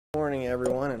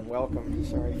everyone, and welcome.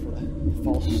 Sorry for the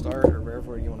false start, or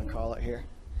whatever you want to call it here.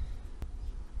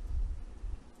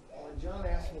 When John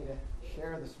asked me to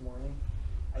share this morning,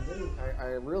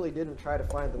 I really didn't try to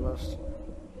find the most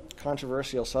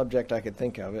controversial subject I could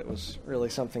think of. It was really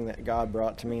something that God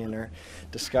brought to me in our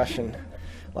discussion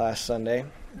last Sunday.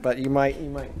 But you might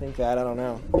think that, I don't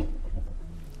know.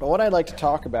 But what I'd like to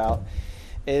talk about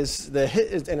is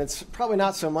and it's probably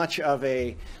not so much of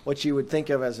what you would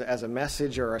think of as a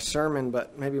message or a sermon,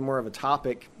 but maybe more of a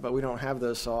topic, but we don't have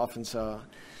those so often, so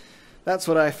that's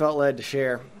what I felt led to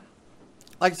share.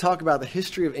 I'd like to talk about the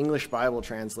history of English Bible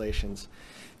translations.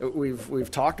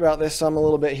 We've talked about this some a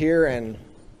little bit here,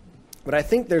 but I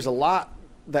think there's a lot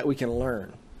that we can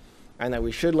learn and that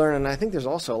we should learn, and I think there's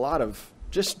also a lot of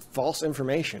just false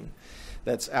information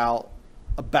that's out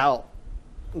about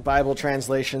Bible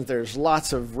translations. There's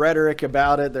lots of rhetoric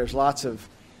about it. There's lots of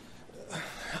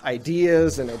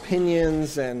ideas and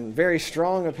opinions and very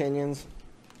strong opinions.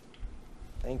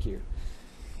 Thank you.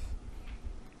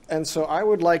 And so I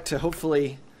would like to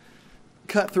hopefully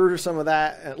cut through some of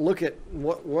that and look at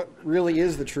what really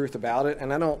is the truth about it.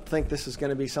 And I don't think this is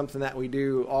going to be something that we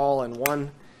do all at one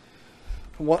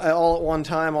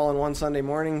time, all in one Sunday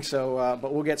morning. So,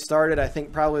 but we'll get started. I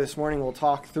think probably this morning we'll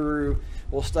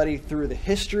study through the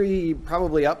history,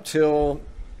 probably up till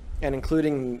and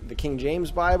including the King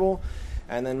James Bible,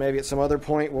 and then maybe at some other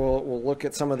point we'll look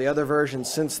at some of the other versions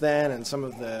since then and some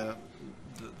of the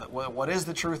what is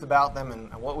the truth about them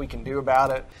and what we can do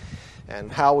about it, and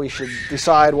how we should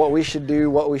decide what we should do,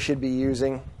 what we should be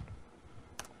using.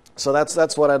 So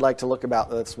that's what I'd like to look about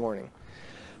this morning.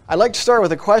 I'd like to start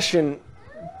with a question: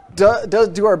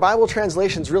 Do our Bible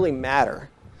translations really matter?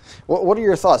 What are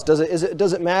your thoughts? Does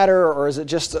it matter, or is it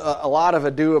just a lot of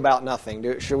ado about nothing?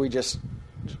 Does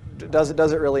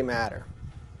it really matter?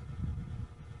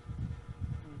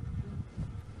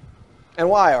 And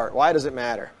why, Art? Why does it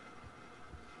matter?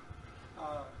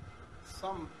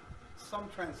 Some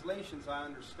translations, I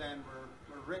understand,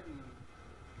 were written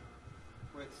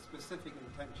with specific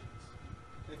intentions,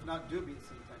 if not dubious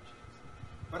intentions.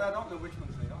 But I don't know which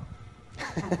ones they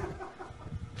are.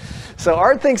 So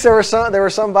Art thinks there were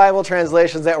some Bible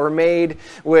translations that were made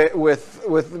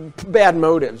with bad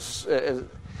motives,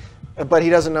 but he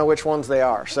doesn't know which ones they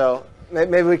are. So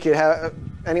maybe we could have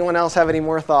anyone else have any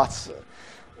more thoughts? Well,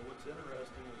 what's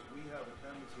interesting is we have a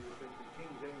tendency to think the King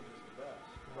James is the best,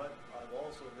 but I've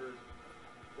also heard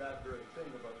that very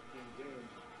thing about the King James.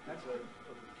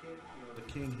 The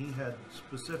king, he had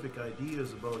specific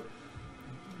ideas about,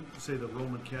 say, the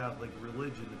Roman Catholic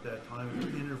religion at that time,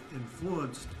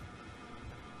 influenced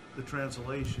the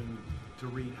translation to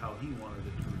read how he wanted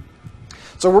it to read.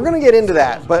 So we're going to get into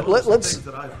that, but let's. Things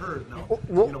that I've heard now.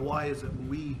 Why is it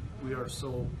we are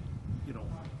so,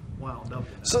 wound up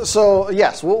in that? So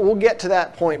yes, we'll get to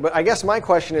that point. But I guess my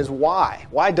question is why?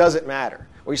 Why does it matter?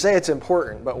 We say it's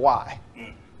important, but why? Well,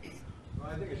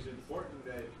 I think it's important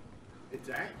that it's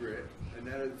accurate and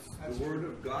that it's the Word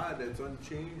of God that's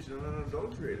unchanged and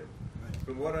unadulterated.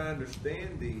 From what I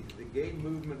understand, the gay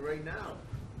movement right now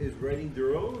is writing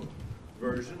their own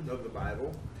version of the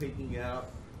Bible, taking out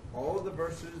all of the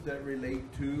verses that relate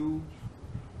to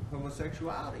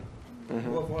homosexuality.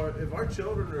 Mm-hmm. Well, if our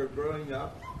children are growing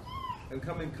up and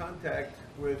come in contact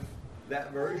with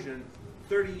that version,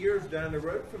 30 years down the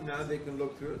road from now, they can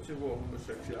look through it and say, well,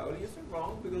 homosexuality isn't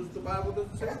wrong because the Bible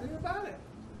doesn't say anything about it.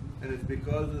 And it's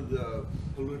because of the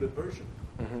polluted version.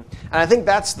 Mm-hmm. And I think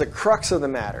that's the crux of the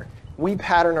matter. We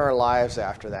pattern our lives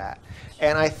after that.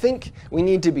 And I think we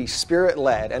need to be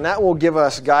Spirit-led, and that will give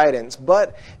us guidance.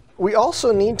 But we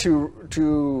also need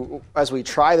to, as we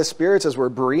try the spirits, as we're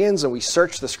Bereans and we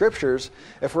search the Scriptures,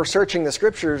 if we're searching the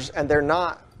Scriptures and they're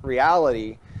not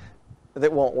reality,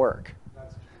 that won't work.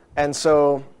 And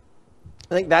so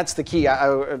I think that's the key.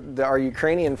 Our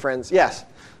Ukrainian friends, yes?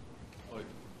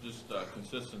 Just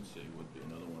consistency would be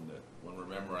another one, that when we're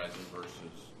memorizing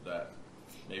verses, that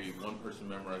maybe one person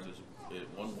memorizes it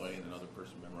one way and another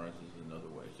person memorizes it another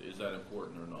way. So is that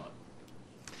important or not?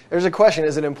 There's a question.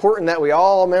 Is it important that we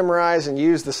all memorize and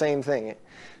use the same thing?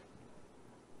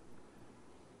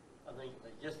 I think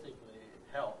logistically it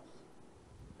helps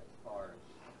as far as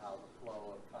how the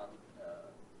flow of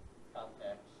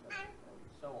context and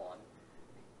so on.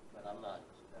 But I'm not,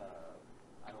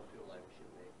 I don't feel like we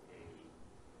should make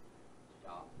a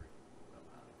doctrine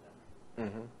about that.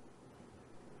 Mm-hmm.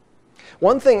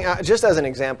 One thing, just as an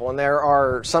example, and there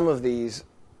are some of these,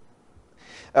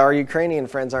 our Ukrainian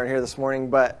friends aren't here this morning,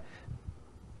 but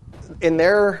in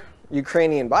their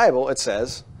Ukrainian Bible, it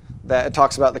says that it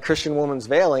talks about the Christian woman's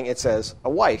veiling. It says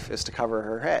a wife is to cover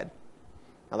her head.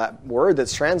 Now that word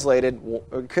that's translated,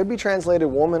 it could be translated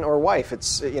woman or wife.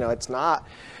 It's not,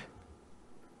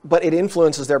 but it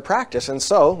influences their practice. And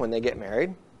so when they get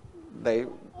married,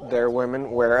 their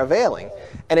women wear a veiling,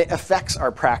 and it affects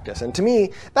our practice. And to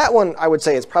me, that one I would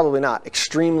say is probably not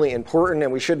extremely important,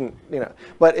 and we shouldn't,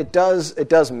 but it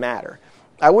does matter.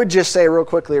 I would just say real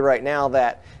quickly right now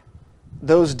that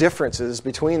those differences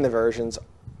between the versions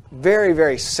very,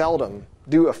 very seldom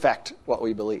do affect what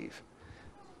we believe.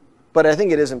 But I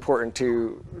think it is important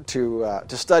to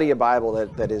study a Bible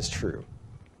that is true.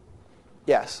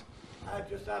 Yes? I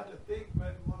just have to think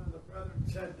when one of the brothers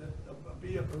said that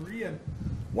be a Berean,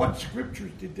 what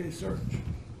scriptures did they search?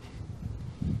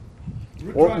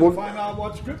 We're trying to find out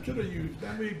what scripture to use.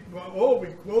 Then we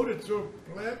quoted so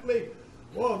bluntly,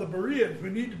 well, the Bereans, we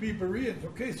need to be Bereans.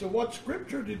 Okay, so what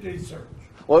scripture did they search?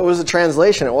 Well, it was a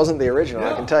translation. It wasn't the original.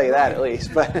 I can tell you that at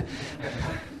least. But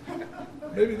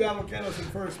maybe that'll get us in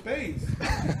first base.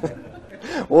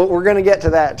 Well, we're going to get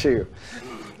to that too.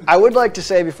 I would like to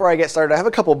say before I get started, I have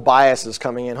a couple biases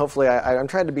coming in. Hopefully, I'm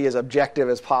trying to be as objective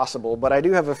as possible, but I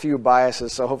do have a few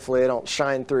biases, so hopefully they don't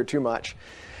shine through too much.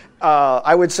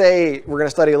 I would say we're going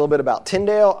to study a little bit about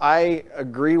Tyndale. I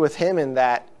agree with him in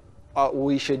that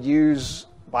we should use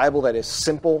Bible that is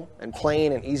simple and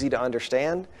plain and easy to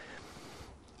understand.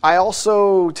 I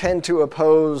also tend to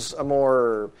oppose a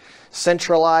more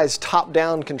centralized,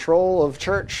 top-down control of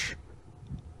church,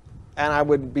 and I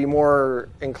would be more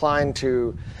inclined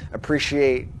to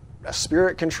appreciate a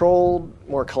spirit-controlled,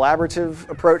 more collaborative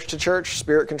approach to church,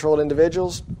 spirit-controlled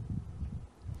individuals.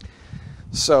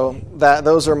 So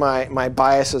those are my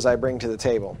biases I bring to the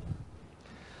table.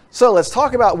 So let's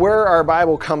talk about where our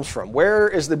Bible comes from. Where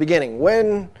is the beginning?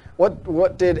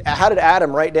 How did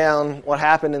Adam write down what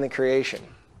happened in the creation?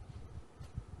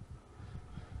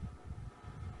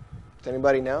 Does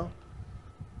anybody know?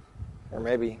 Or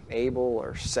maybe Abel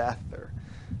or Seth or...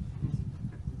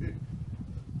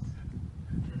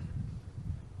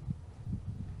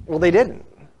 Well, they didn't.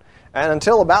 And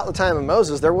until about the time of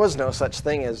Moses, there was no such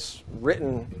thing as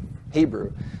written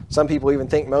Hebrew. Some people even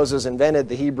think Moses invented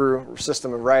the Hebrew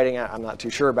system of writing. I'm not too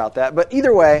sure about that. But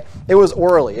either way, it was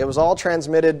orally. It was all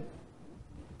transmitted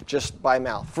just by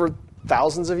mouth for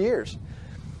thousands of years.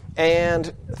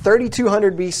 And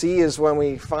 3200 BC is when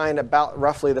we find about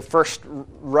roughly the first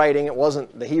writing. It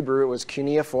wasn't the Hebrew, it was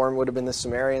cuneiform, would have been the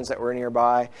Sumerians that were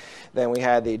nearby. Then we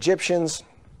had the Egyptians,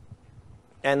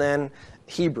 and then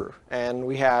Hebrew. And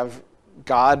we have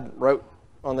God wrote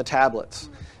on the tablets.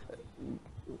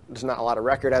 There's not a lot of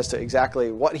record as to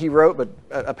exactly what he wrote, but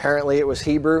apparently it was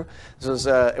Hebrew.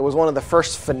 It was one of the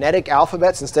first phonetic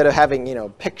alphabets. Instead of having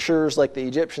pictures like the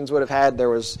Egyptians would have had, there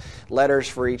was letters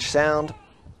for each sound.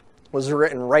 Was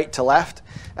written right to left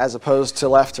as opposed to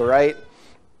left to right.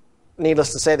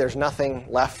 Needless to say, there's nothing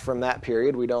left from that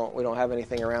period. We don't have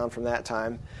anything around from that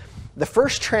time. The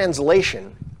first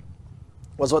translation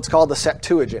was what's called the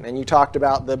Septuagint, and you talked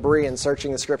about the Bereans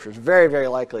searching the scriptures. Very, very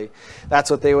likely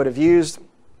that's what they would have used.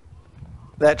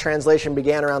 That translation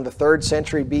began around the 3rd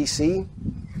century BC,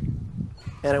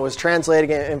 and it was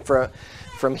translated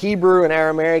from Hebrew and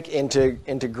Aramaic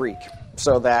into Greek,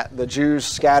 so that the Jews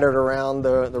scattered around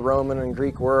the Roman and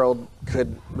Greek world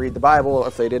could read the Bible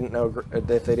if they didn't know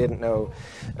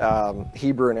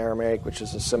Hebrew and Aramaic, which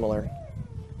is similar.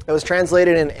 It was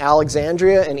translated in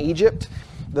Alexandria in Egypt.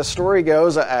 The story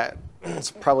goes,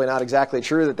 it's probably not exactly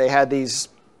true, that they had these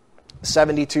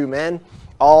 72 men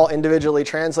all individually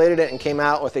translated it and came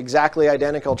out with exactly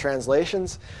identical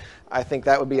translations. I think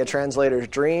that would be a translator's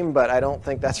dream, but I don't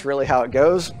think that's really how it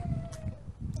goes.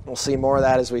 We'll see more of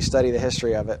that as we study the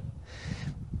history of it.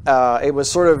 It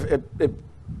was sort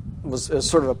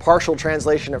of a partial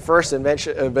translation at first.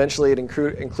 Eventually it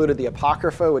included the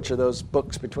Apocrypha, which are those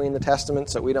books between the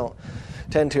Testaments that we don't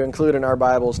tend to include in our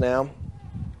Bibles now.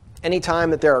 Anytime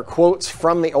that there are quotes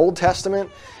from the Old Testament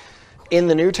in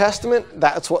the New Testament,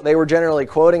 that's what they were generally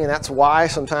quoting, and that's why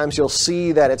sometimes you'll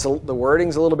see that the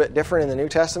wording's a little bit different in the New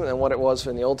Testament than what it was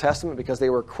in the Old Testament, because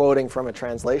they were quoting from a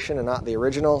translation and not the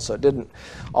original, so it didn't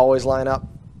always line up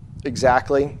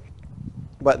exactly.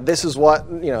 But this is what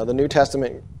the New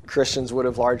Testament Christians would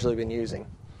have largely been using.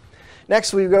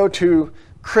 Next, we go to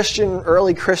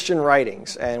early Christian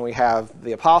writings, and we have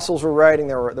the apostles were writing.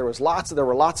 There were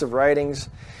lots of writings.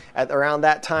 Around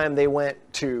that time, they went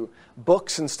to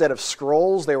books instead of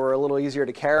scrolls. They were a little easier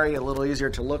to carry, a little easier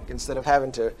to look instead of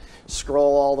having to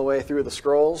scroll all the way through the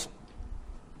scrolls.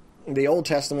 The Old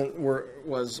Testament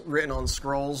was written on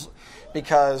scrolls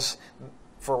because,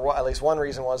 at least one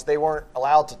reason was, they weren't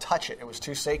allowed to touch it. It was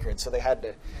too sacred, so they had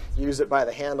to use it by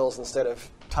the handles instead of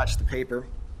touch the paper.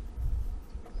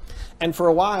 And for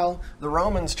a while, the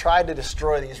Romans tried to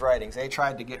destroy these writings. They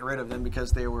tried to get rid of them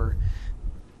because they were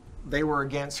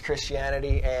against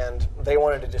Christianity, and they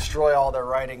wanted to destroy all their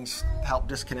writings, help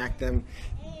disconnect them.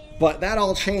 But that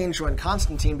all changed when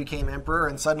Constantine became emperor,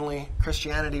 and suddenly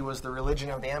Christianity was the religion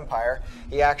of the empire.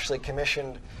 He actually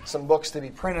commissioned some books to be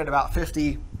printed, about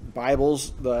 50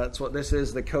 Bibles. That's what this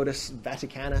is, the Codex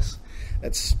Vaticanus.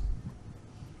 That's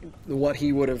what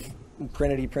he would have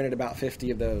printed. He printed about 50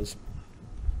 of those.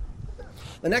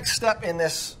 The next step in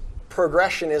this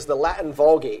progression is the Latin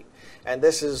Vulgate. And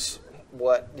this is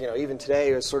what, even today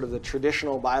is sort of the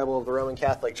traditional Bible of the Roman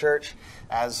Catholic Church,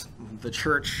 as the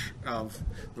Church of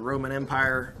the Roman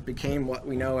Empire became what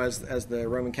we know as the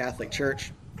Roman Catholic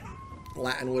Church.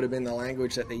 Latin would have been the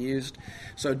language that they used.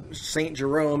 So St.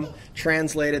 Jerome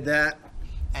translated that,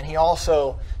 and he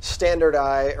also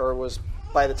standardized,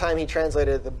 by the time he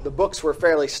translated it, the books were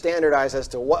fairly standardized as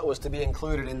to what was to be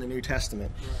included in the New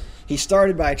Testament. He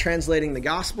started by translating the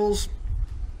Gospels,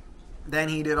 then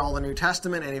he did all the New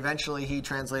Testament, and eventually he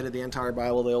translated the entire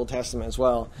Bible, the Old Testament as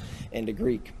well, into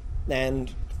Greek.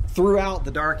 And throughout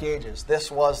the Dark Ages, this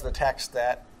was the text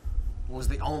that was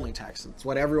the only text. It's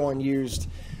what everyone used,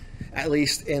 at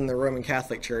least in the Roman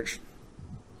Catholic Church.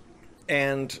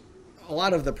 And a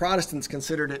lot of the Protestants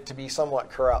considered it to be somewhat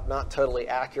corrupt, not totally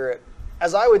accurate.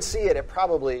 As I would see it, it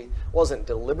probably wasn't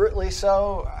deliberately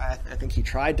so. I think he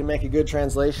tried to make a good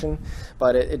translation,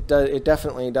 but it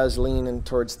definitely does lean in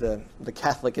towards the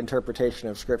Catholic interpretation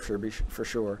of Scripture, for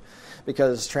sure,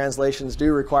 because translations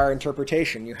do require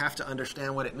interpretation. You have to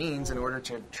understand what it means in order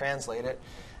to translate it,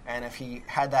 and if he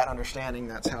had that understanding,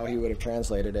 that's how he would have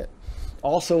translated it.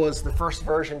 Also was the first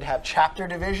version to have chapter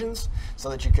divisions, so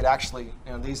that you could actually,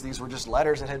 these were just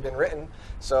letters that had been written.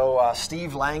 So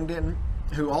Steve Langdon,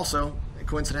 who also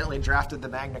coincidentally drafted the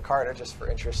Magna Carta, just for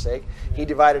interest's sake, he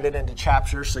divided it into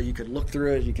chapters so you could look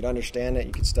through it, you could understand it,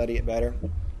 you could study it better.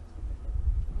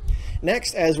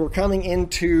 Next, as we're coming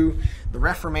into the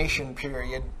Reformation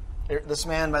period, this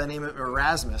man by the name of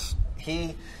Erasmus,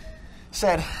 he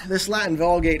said, this Latin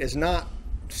Vulgate is not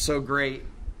so great,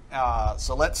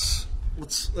 so let's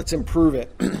improve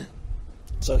it.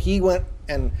 So he went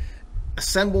and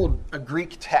assembled a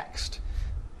Greek text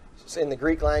in the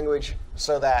Greek language,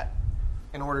 so that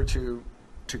in order to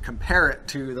compare it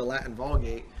to the Latin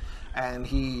Vulgate, and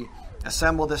he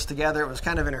assembled this together. It was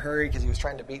kind of in a hurry because he was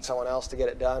trying to beat someone else to get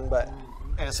it done,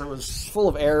 and so it was full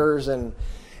of errors, and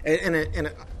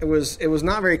it was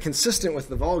not very consistent with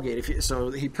the Vulgate. So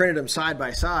he printed them side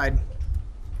by side,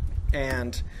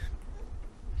 and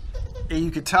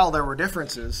you could tell there were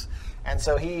differences. And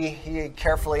so he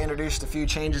carefully introduced a few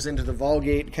changes into the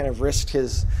Vulgate, kind of risked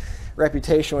his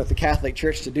reputation with the Catholic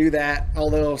Church to do that,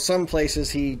 although some places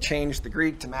he changed the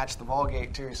Greek to match the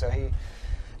Vulgate too. So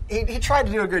he tried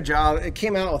to do a good job. It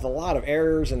came out with a lot of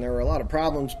errors and there were a lot of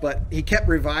problems, but he kept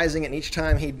revising it, and each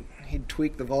time he'd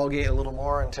tweak the Vulgate a little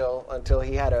more until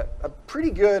he had a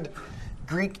pretty good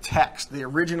Greek text, the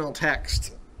original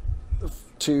text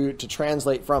to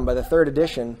translate from. By the third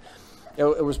edition,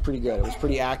 it was pretty good. It was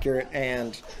pretty accurate,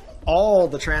 and all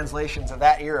the translations of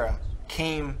that era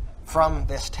came from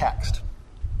this text.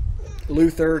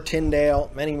 Luther, Tyndale,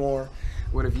 many more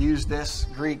would have used this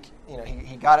Greek.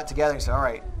 He got it together and said, all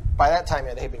right, by that time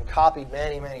they had been copied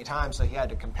many, many times, so he had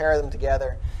to compare them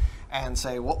together and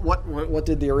say, what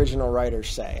did the original writers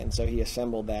say? And so he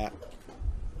assembled that.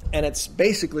 And it's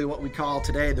basically what we call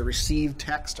today the received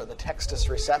text, or the Textus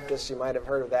Receptus. You might have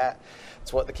heard of that.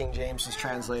 It's what the King James is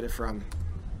translated from.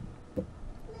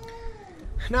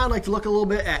 Now I'd like to look a little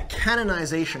bit at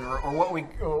canonization, or what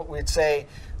we'd say,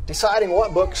 deciding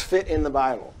what books fit in the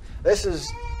Bible. This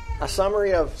is a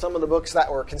summary of some of the books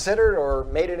that were considered or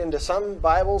made it into some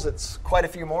Bibles. It's quite a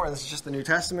few more. This is just the New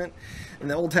Testament. In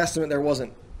the Old Testament, there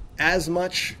wasn't as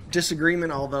much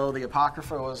disagreement, although the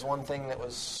Apocrypha was one thing that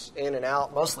was in and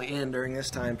out, mostly in during this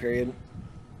time period.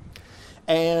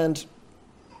 And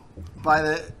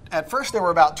at first there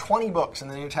were about 20 books in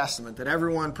the New Testament that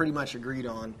everyone pretty much agreed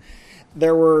on.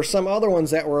 There were some other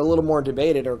ones that were a little more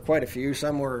debated, or quite a few.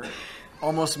 Some were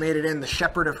almost made it in. The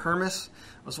Shepherd of Hermas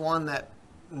was one that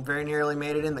very nearly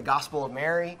made it in. The Gospel of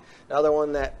Mary, another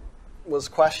one that was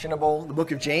questionable. The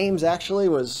Book of James actually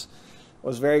was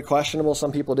very questionable.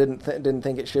 Some people didn't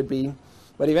think it should be,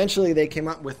 but eventually they came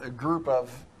up with a group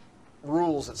of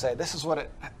rules that say this is what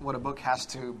a book has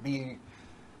to be,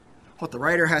 what the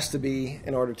writer has to be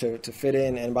in order to fit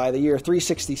in. And by the year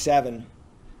 367.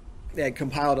 They had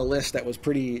compiled a list that was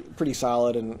pretty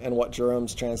solid, and what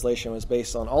Jerome's translation was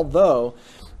based on. Although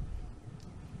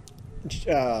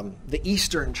the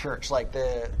Eastern Church, like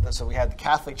so we had the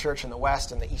Catholic Church in the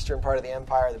West and the eastern part of the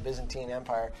empire, the Byzantine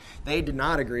Empire. They did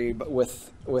not agree, but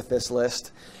with this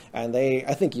list, and they,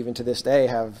 I think, even to this day,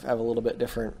 have a little bit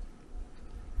different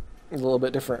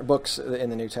books in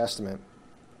the New Testament.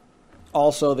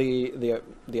 Also, the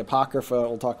Apocrypha,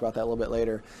 we'll talk about that a little bit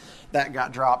later, that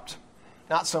got dropped.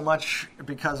 Not so much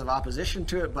because of opposition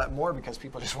to it, but more because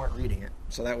people just weren't reading it.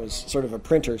 So that was sort of a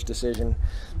printer's decision.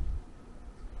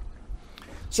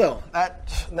 So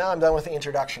now I'm done with the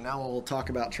introduction. Now we'll talk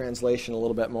about translation a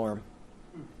little bit more.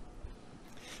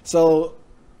 So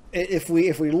if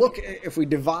we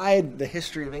divide the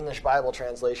history of English Bible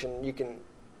translation, you can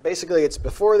basically, it's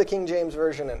before the King James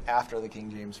Version and after the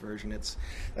King James Version.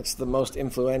 That's the most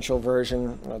influential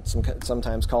version. It's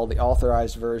sometimes called the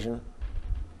Authorized Version.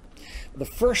 The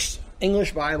first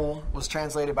English Bible was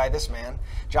translated by this man,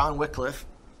 John Wycliffe.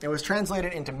 It was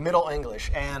translated into Middle English,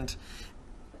 and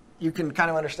you can kind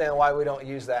of understand why we don't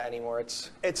use that anymore.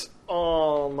 It's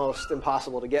almost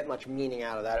impossible to get much meaning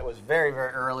out of that. It was very,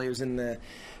 very early. It was in the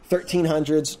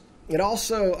 1300s. It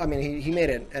also, he made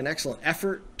an excellent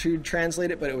effort to translate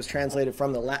it, but it was translated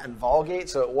from the Latin Vulgate,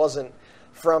 so it wasn't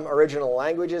from original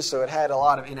languages, so it had a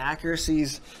lot of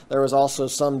inaccuracies. There was also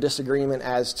some disagreement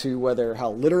as to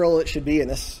how literal it should be, and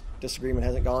this disagreement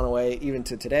hasn't gone away even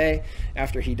to today.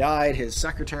 After he died, his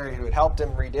secretary who had helped him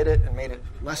redid it and made it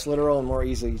less literal and more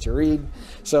easy to read.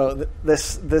 So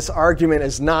this argument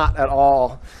is not at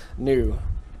all new.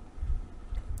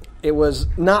 It was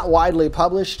not widely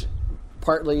published,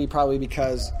 partly probably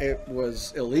because it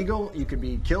was illegal. You could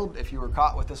be killed if you were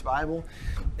caught with this Bible,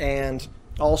 and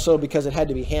also because it had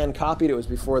to be hand copied. It was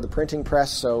before the printing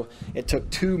press, so it took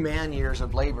 2 man-years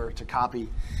of labor to copy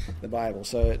the Bible.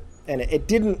 So it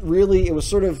didn't really, it was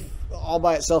sort of all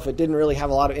by itself. It didn't really have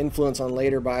a lot of influence on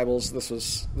later Bibles. This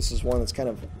is one that's kind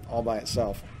of all by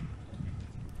itself.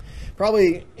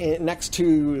 Probably next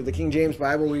to the King James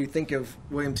Bible, we think of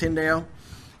William Tyndale.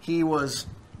 He was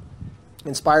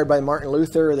inspired by Martin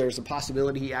Luther. There's a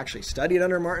possibility he actually studied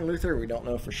under Martin Luther. We don't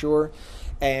know for sure.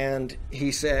 And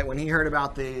he said when he heard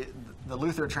about the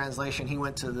Luther translation, he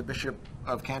went to the Bishop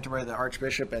of Canterbury, the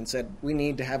Archbishop, and said, we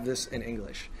need to have this in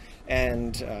English.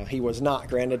 And he was not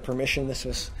granted permission. This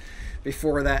was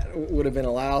before that would have been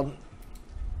allowed.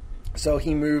 So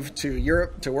he moved to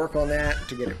Europe to work on that,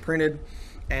 to get it printed,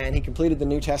 and he completed the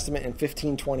New Testament in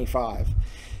 1525.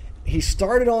 He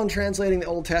started on translating the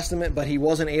Old Testament, but he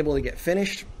wasn't able to get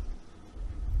finished.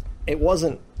 It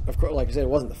wasn't, of course, like I said, it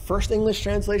wasn't the first English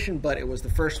translation, but it was the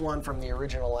first one from the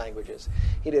original languages.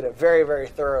 He did a very, very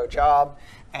thorough job,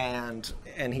 and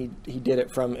he did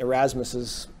it from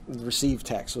Erasmus's received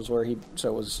text. It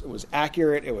was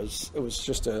accurate. It was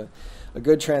just a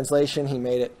good translation.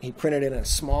 He printed it in a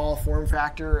small form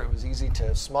factor. It was easy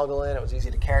to smuggle in. It was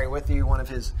easy to carry with you. One of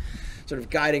his sort of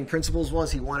guiding principles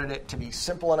was he wanted it to be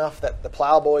simple enough that the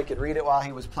plowboy could read it while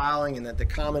he was plowing, and that the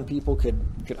common people could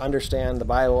understand the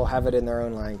Bible, have it in their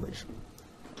own language.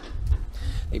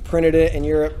 They printed it in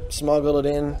Europe, smuggled it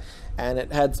in, and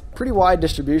it had pretty wide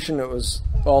distribution. It was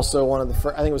also one of the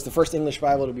first, I think it was the first English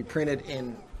Bible to be printed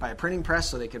by a printing press,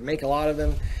 so they could make a lot of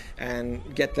them and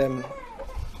get them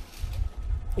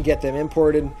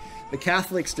imported. The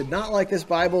Catholics did not like this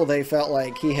Bible. They felt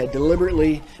like he had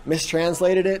deliberately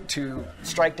mistranslated it to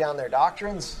strike down their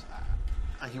doctrines.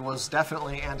 He was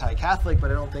definitely anti-Catholic,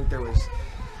 but I don't think there was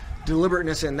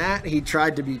deliberateness in that. He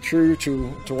tried to be true to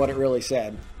what it really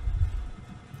said.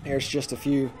 Here's just a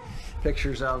few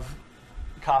pictures of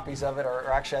copies of it, or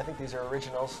actually I think these are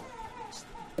originals.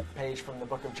 Page from the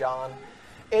book of John.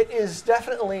 It is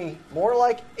definitely more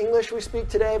like English we speak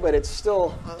today, but it's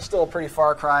still a pretty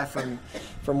far cry from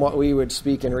what we would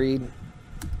speak and read.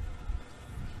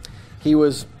 He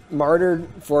was martyred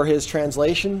for his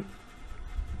translation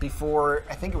before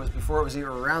it was either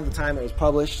around the time it was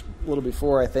published, a little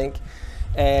before, I think.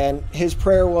 And his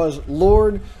prayer was,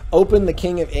 Lord, open the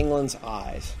King of England's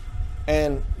eyes.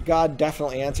 And God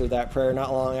definitely answered that prayer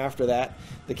not long after that.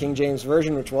 The King James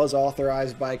Version, which was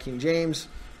authorized by King James,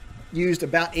 used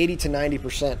about 80 to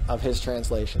 90% of his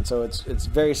translation. So it's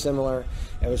very similar.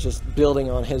 It was just building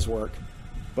on his work.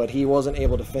 But he wasn't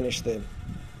able to finish the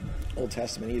Old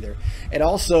Testament either. It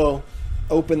also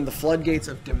opened the floodgates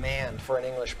of demand for an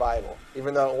English Bible.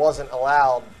 Even though it wasn't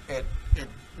allowed,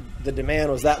 the demand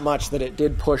was that much that it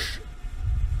did push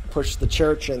the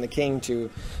church and the king to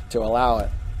allow it.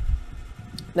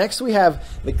 Next we have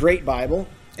the Great Bible.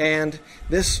 And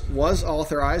this was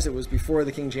authorized. It was before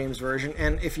the King James Version.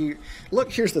 And if you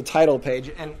look, here's the title page.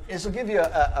 And this will give you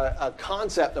a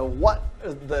concept of what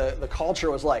the culture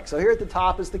was like. So here at the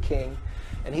top is the king.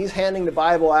 and he's handing the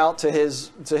Bible out to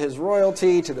his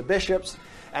royalty, to the bishops,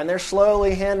 and they're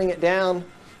slowly handing it down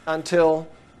until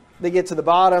they get to the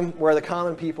bottom where the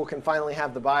common people can finally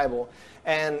have the Bible.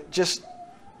 And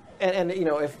you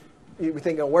know, if you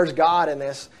think, oh, where's God in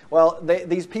this? Well,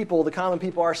 these people, the common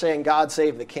people, are saying God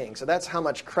save the king. So that's how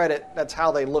much credit, that's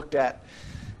how they looked at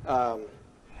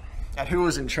who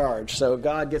was in charge. So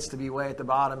God gets to be way at the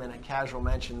bottom, and a casual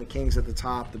mention, the king's at the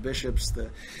top, the bishops,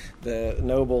 the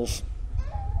nobles.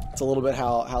 It's a little bit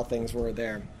how things were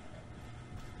there.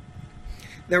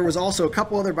 There was also a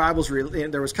couple other Bibles.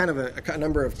 There was kind of a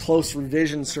number of close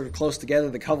revisions, sort of close together.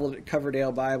 The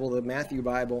Coverdale Bible, the Matthew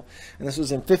Bible, and this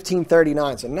was in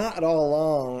 1539, so not at all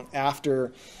long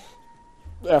after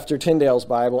Tyndale's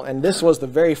Bible. And this was the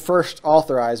very first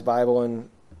authorized Bible in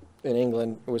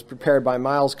England. It was prepared by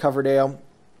Miles Coverdale.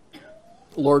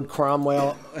 Lord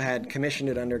Cromwell had commissioned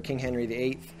it under King Henry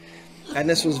VIII, and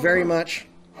this was very much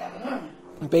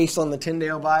based on the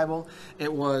Tyndale Bible.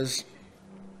 It was.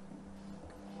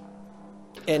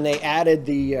 And they added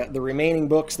the remaining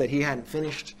books that he hadn't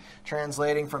finished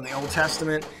translating from the Old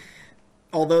Testament.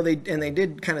 Although they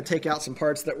did kind of take out some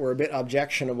parts that were a bit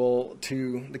objectionable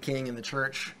to the king and the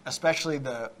church, especially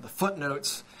the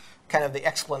footnotes, kind of the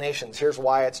explanations. Here's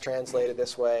why it's translated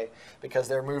this way, because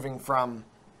they're moving from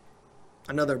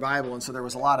another Bible, and so there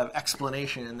was a lot of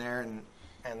explanation in there,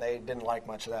 and they didn't like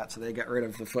much of that, so they got rid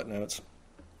of the footnotes.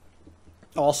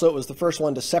 Also, it was the first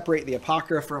one to separate the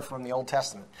Apocrypha from the Old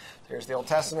Testament. There's the Old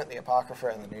Testament, the Apocrypha,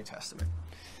 and the New Testament.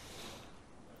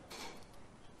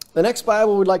 The next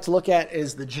Bible we'd like to look at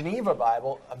is the Geneva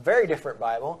Bible, a very different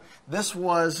Bible. This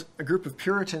was a group of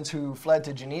Puritans who fled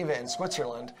to Geneva in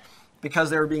Switzerland because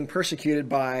they were being persecuted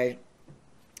by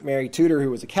Mary Tudor,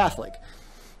 who was a Catholic.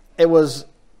 It was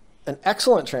an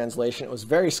excellent translation. It was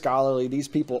very scholarly. These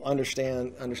people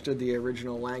understood the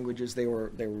original languages. They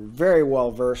were very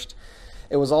well versed.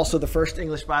 It was also the first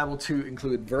English Bible to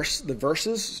include the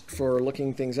verses for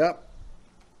looking things up.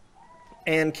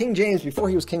 And King James, before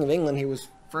he was King of England, he was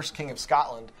first King of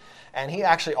Scotland. And he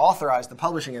actually authorized the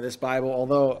publishing of this Bible,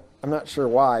 although I'm not sure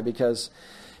why, because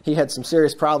he had some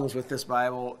serious problems with this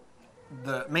Bible.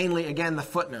 Mainly, again, the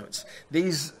footnotes.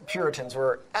 These Puritans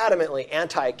were adamantly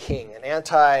anti-king, an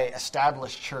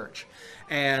anti-established church.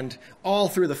 And all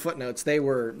through the footnotes, they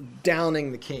were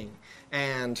downing the king.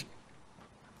 And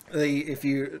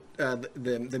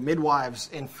the midwives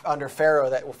under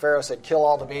Pharaoh said kill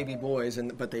all the baby boys,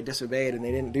 but they disobeyed and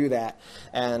they didn't do that,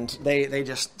 and they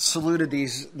just saluted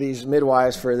these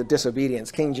midwives for the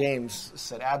disobedience. King James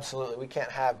said absolutely we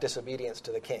can't have disobedience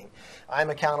to the king. I'm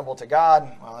accountable to God.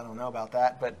 Well, I don't know about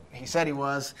that, but he said he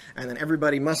was, and then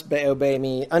everybody must obey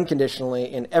me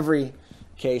unconditionally in every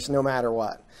case, no matter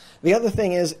what. The other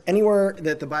thing is, anywhere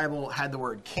that the Bible had the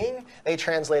word king, they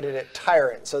translated it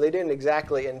tyrant. So they didn't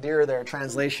exactly endear their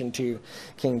translation to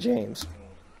King James.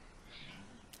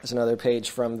 There's another page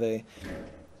from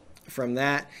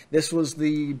that. This was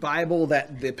the Bible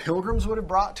that the Pilgrims would have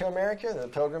brought to America, the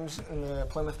Pilgrims in the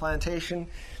Plymouth Plantation.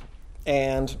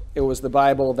 And it was the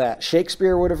Bible that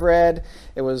Shakespeare would have read.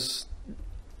 It was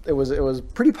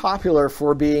pretty popular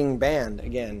for being banned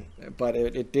again, but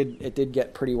it did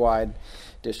get pretty wide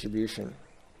distribution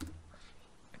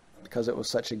because it was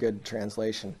such a good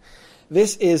translation.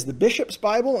 This is the Bishop's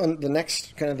Bible, and the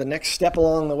next step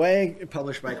along the way,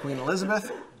 published by Queen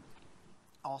Elizabeth.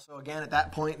 Also, again, at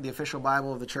that point, the official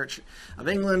Bible of the Church of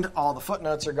England. All the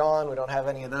footnotes are gone. We don't have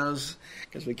any of those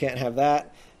because we can't have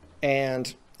that.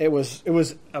 And it was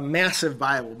a massive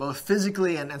Bible, both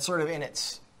physically and sort of in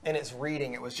its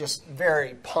reading. It was just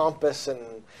very pompous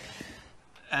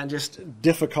and just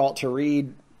difficult to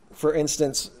read. For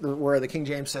instance, where the King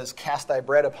James says, cast thy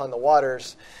bread upon the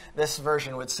waters, this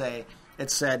version would say,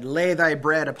 it said, lay thy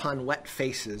bread upon wet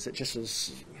faces. It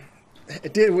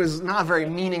was not very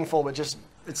meaningful, but just,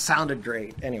 it sounded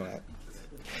great. Anyway,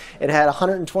 it had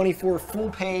 124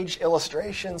 full-page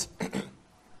illustrations. It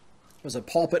was a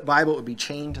pulpit Bible. It would be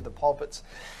chained to the pulpits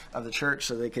of the church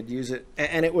so they could use it.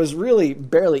 And it was really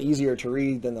barely easier to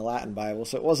read than the Latin Bible,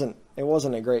 so it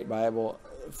wasn't a great Bible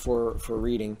for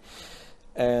reading.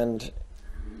 And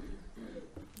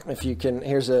if you can,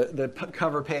 here's the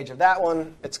cover page of that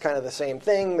one. It's kind of the same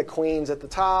thing. The Queen's at the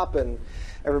top and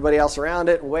everybody else around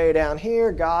it. Way down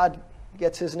here, God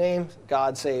gets his name.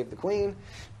 God save the Queen.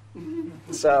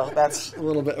 So that's a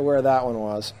little bit where that one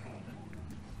was.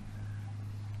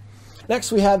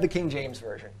 Next, we have the King James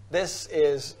Version. This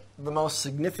is the most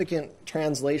significant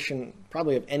translation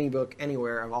probably of any book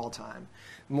anywhere of all time.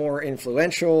 More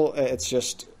influential.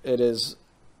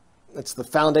 It's the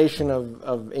foundation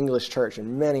of English church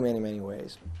in many, many, many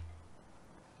ways.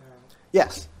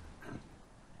 Yes?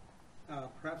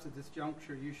 perhaps at this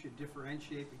juncture you should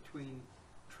differentiate between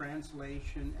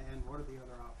translation and what are the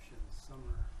other options? Some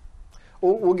are...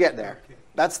 We'll get there. Okay.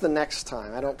 That's the next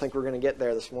time. I don't think we're going to get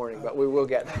there this morning, but we will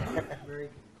get there. Very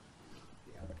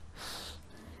good.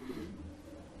 Yeah.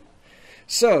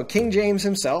 So, King James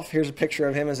himself, here's a picture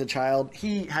of him as a child.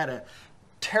 He had a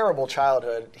terrible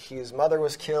childhood. His mother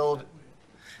was killed.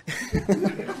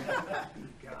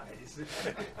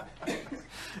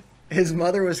 His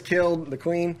mother was killed, the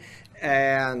queen,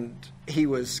 and he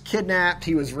was kidnapped.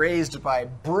 He was raised by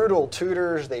brutal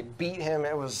tutors. They beat him.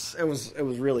 It was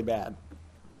really bad.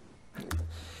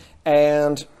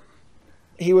 And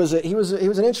he was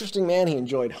an interesting man. He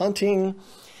enjoyed hunting.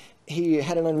 He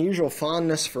had an unusual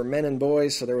fondness for men and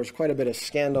boys, so there was quite a bit of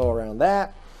scandal around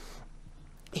that.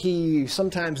 He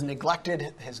sometimes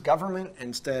neglected his government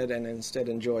instead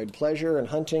enjoyed pleasure and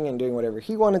hunting and doing whatever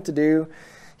he wanted to do.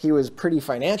 He was pretty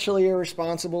financially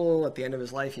irresponsible. At the end of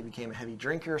his life, he became a heavy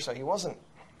drinker, so he wasn't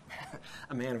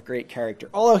a man of great character.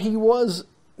 Although he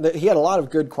had a lot of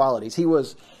good qualities. He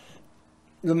was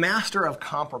the master of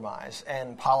compromise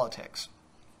and politics,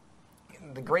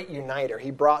 the great uniter. He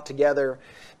brought together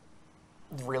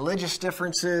religious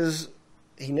differences.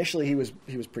 Initially, he was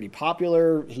pretty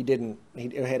popular. He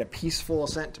had a peaceful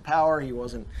ascent to power. There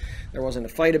wasn't a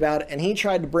fight about it, and he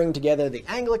tried to bring together the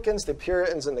Anglicans, the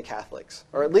Puritans, and the Catholics,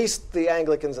 or at least the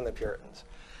Anglicans and the Puritans,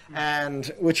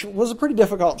 and which was a pretty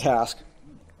difficult task.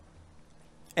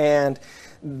 And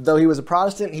though he was a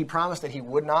Protestant, he promised that he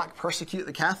would not persecute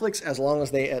the Catholics as long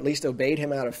as they at least obeyed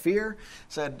him out of fear.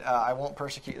 Said, "I won't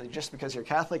persecute you just because you're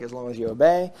Catholic, as long as you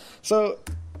obey." So,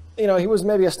 he was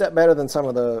maybe a step better than some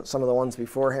of the ones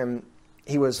before him.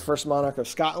 He was first monarch of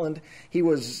Scotland. He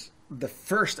was the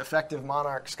first effective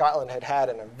monarch Scotland had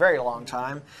in a very long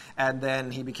time, and then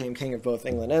he became king of both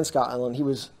England and Scotland. He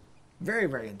was very,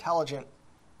 very intelligent,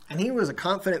 and he was a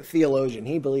confident theologian.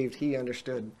 He believed he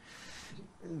understood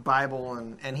Bible,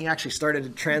 and he actually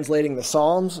started translating the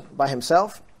Psalms by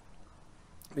himself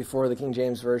before the King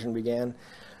James Version began.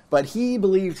 But he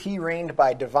believed he reigned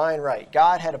by divine right.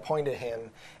 God had appointed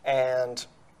him, and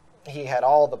he had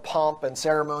all the pomp and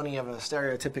ceremony of a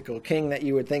stereotypical king that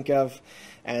you would think of.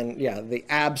 And the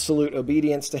absolute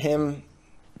obedience to him,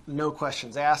 no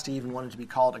questions asked. He even wanted to be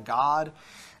called a god.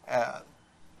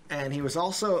 And he was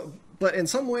also, but in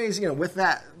some ways, with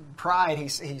that pride,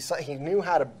 he knew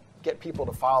how to get people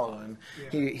to follow him.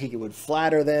 Yeah. He would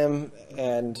flatter them,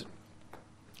 and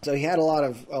so he had a lot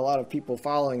of people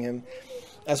following him.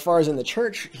 As far as in the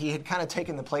church, he had kind of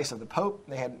taken the place of the Pope.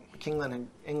 England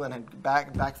had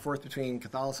back and forth between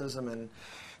Catholicism and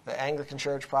the Anglican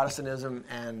Church, Protestantism,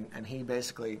 and he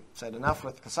basically said, enough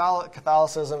with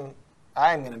Catholicism,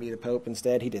 I'm going to be the Pope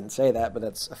instead. He didn't say that, but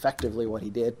that's effectively what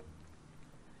he did.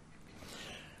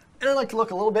 And I'd like to look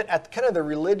a little bit at kind of the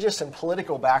religious and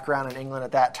political background in England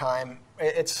at that time.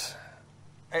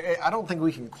 I don't think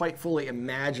we can quite fully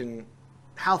imagine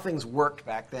how things worked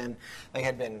back then. They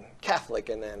had been Catholic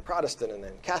and then Protestant and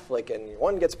then Catholic, and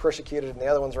one gets persecuted and the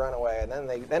other one's run away, and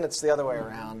then it's the other way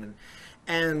around.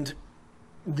 And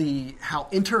how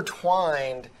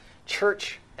intertwined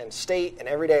church and state and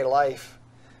everyday life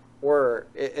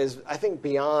is I think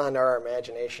beyond our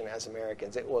imagination as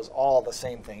Americans. It was all the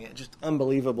same thing. It just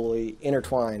unbelievably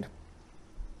intertwined.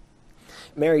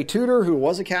 Mary Tudor, who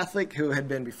was a Catholic, who had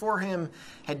been before him,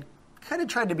 had kind of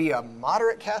tried to be a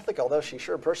moderate Catholic, although she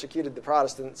sure persecuted the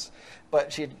Protestants,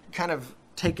 but she had kind of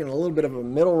taken a little bit of a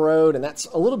middle road, and that's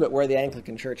a little bit where the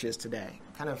Anglican Church is today,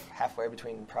 kind of halfway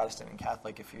between Protestant and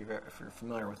Catholic, if you're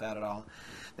familiar with that at all.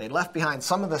 They left behind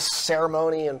some of the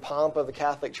ceremony and pomp of the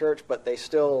Catholic Church, but they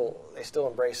still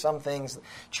embrace some things.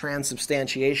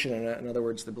 Transubstantiation, in other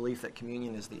words, the belief that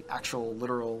communion is the actual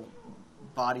literal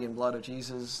body and blood of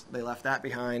Jesus, they left that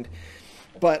behind.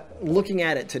 But looking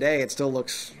at it today, it still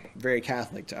looks very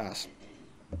Catholic to us.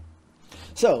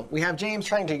 So we have James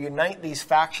trying to unite these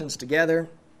factions together.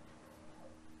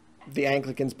 The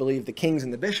Anglicans believed the king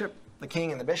and the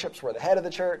bishops were the head of the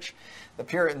church. The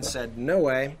Puritans said no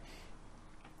way,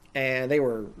 and they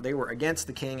were against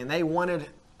the king, and they wanted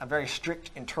a very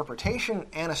strict interpretation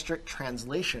and a strict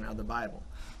translation of the Bible.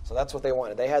 So that's what they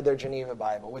wanted. They had their Geneva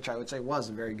Bible, which I would say was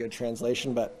a very good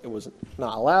translation, but it was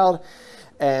not allowed.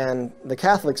 And the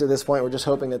Catholics at this point were just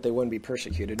hoping that they wouldn't be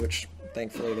persecuted, which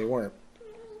thankfully they weren't.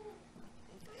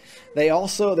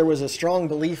 There was a strong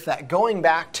belief that going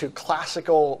back to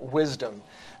classical wisdom,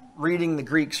 reading the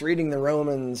Greeks, reading the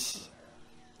Romans,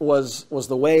 was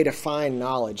the way to find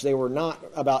knowledge. They were not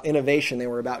about innovation. They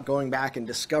were about going back and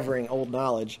discovering old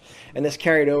knowledge. And this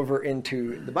carried over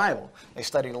into the Bible. They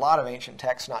studied a lot of ancient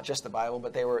texts, not just the Bible,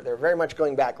 but they're very much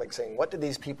going back, like saying, what did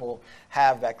these people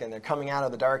have back then? They're coming out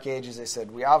of the Dark Ages. They said,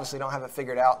 we obviously don't have it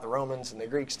figured out. The Romans and the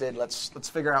Greeks did. Let's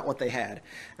figure out what they had.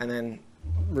 And then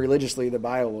religiously, the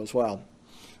Bible as well.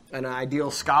 An ideal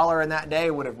scholar in that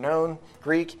day would have known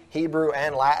Greek, Hebrew,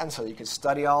 and Latin, so you could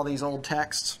study all these old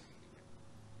texts.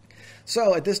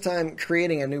 So at this time,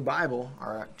 creating a new Bible,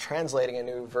 or translating a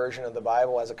new version of the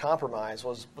Bible as a compromise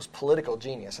was political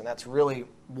genius, and that's really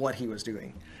what he was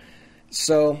doing.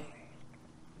 So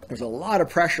there's a lot of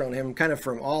pressure on him, kind of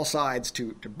from all sides,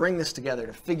 to bring this together,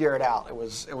 to figure it out. It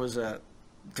was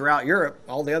throughout Europe,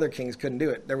 all the other kings couldn't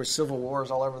do it. There was civil wars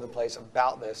all over the place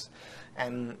about this,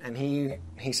 and he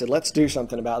said, let's do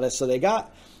something about this. So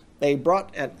they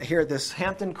brought here at this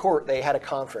Hampton Court, they had a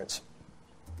conference.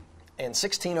 In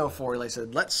 1604, they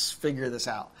said, let's figure this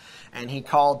out. And he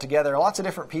called together lots of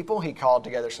different people. He called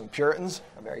together some Puritans,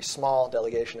 a very small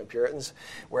delegation of Puritans,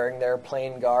 wearing their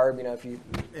plain garb. You know, if you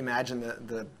imagine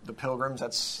the Pilgrims,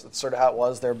 that's sort of how it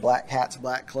was. Their black hats,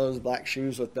 black clothes, black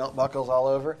shoes with belt buckles all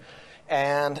over.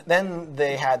 And then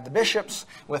they had the bishops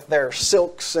with their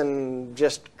silks and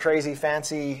just crazy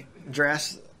fancy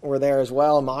dress were there as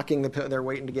well, mocking they're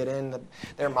waiting to get in.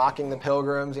 They're mocking the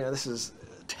Pilgrims. You know, this is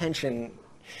tension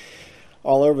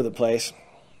all over the place.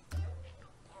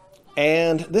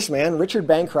 And this man, Richard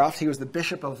Bancroft, he was the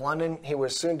Bishop of London. He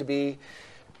was soon to be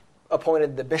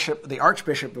appointed the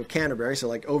Archbishop of Canterbury, so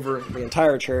like over the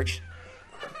entire church.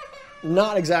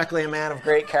 Not exactly a man of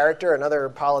great character, another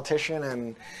politician,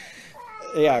 and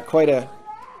yeah, quite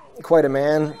a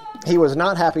man. He was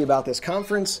not happy about this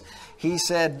conference. He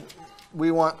said,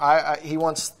 he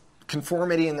wants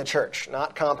conformity in the church,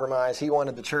 not compromise. He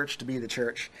wanted the church to be the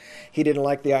church. He didn't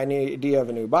like the idea of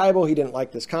a new Bible. He didn't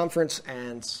like this conference,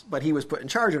 but he was put in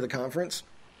charge of the conference,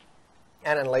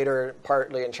 and then later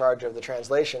partly in charge of the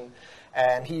translation,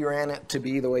 and he ran it to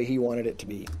be the way he wanted it to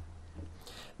be.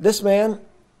 This man,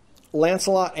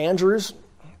 Lancelot Andrewes,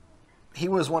 he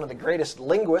was one of the greatest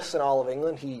linguists in all of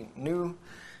England. He knew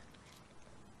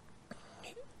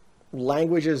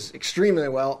languages extremely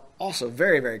well, also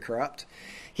very, very corrupt.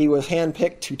 He was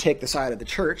handpicked to take the side of the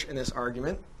church in this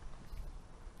argument.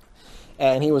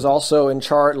 And he was also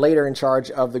later in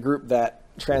charge of the group that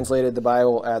translated the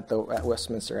Bible at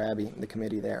Westminster Abbey, the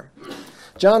committee there.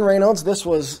 John Reynolds,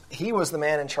 he was the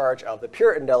man in charge of the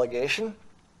Puritan delegation.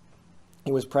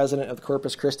 He was president of the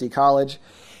Corpus Christi College.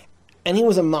 And he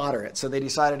was a moderate, so they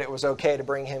decided it was okay to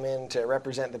bring him in to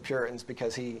represent the Puritans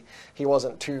because he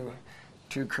wasn't too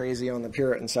crazy on the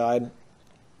Puritan side.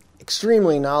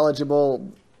 Extremely knowledgeable,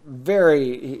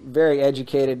 very, very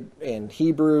educated in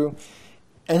Hebrew,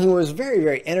 and he was very,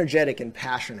 very energetic and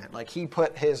passionate. Like, he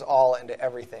put his all into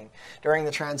everything. During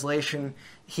the translation,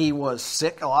 he was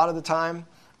sick a lot of the time,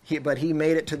 but he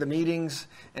made it to the meetings.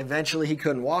 Eventually, he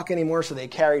couldn't walk anymore, so they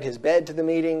carried his bed to the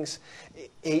meetings.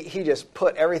 He just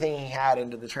put everything he had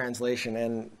into the translation,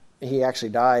 and he actually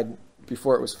died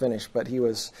before it was finished. But he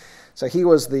was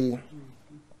the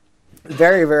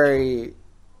very, very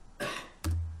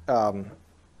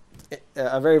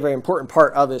a very, very important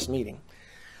part of this meeting.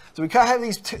 So we kind of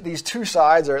have these two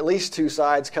sides, or at least two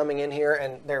sides, coming in here,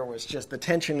 and there was just, the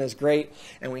tension is great,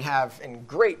 and we have in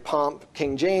great pomp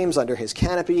King James under his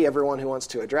canopy. Everyone who wants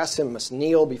to address him must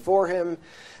kneel before him.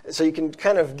 So you can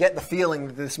kind of get the feeling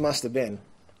that this must have been.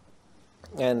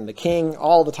 And the king,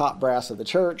 all the top brass of the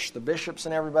church, the bishops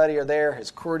and everybody are there,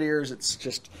 his courtiers. It's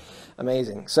just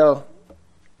amazing. So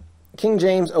King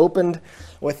James opened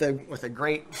with a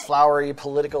great flowery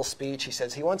political speech. He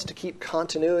says he wants to keep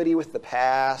continuity with the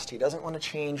past. He doesn't want to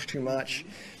change too much,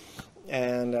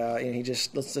 and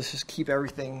let's just keep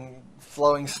everything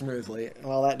flowing smoothly.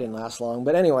 Well, that didn't last long,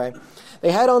 but anyway,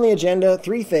 they had on the agenda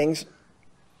three things: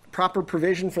 proper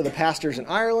provision for the pastors in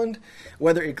Ireland,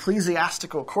 whether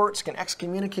ecclesiastical courts can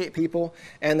excommunicate people,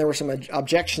 and there were some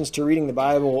objections to reading the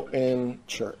Bible in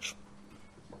church.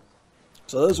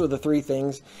 So those were the three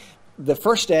things. The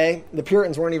first day, the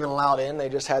Puritans weren't even allowed in. They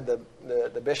just had the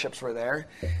bishops were there.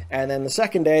 And then the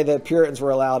second day, the Puritans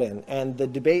were allowed in. And the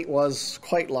debate was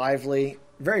quite lively,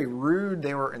 very rude.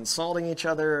 They were insulting each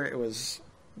other. It was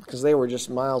because they were just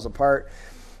miles apart.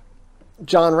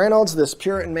 John Reynolds, this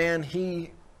Puritan man, he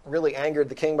really angered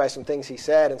the king by some things he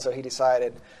said. And so he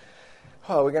decided,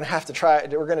 we're going to have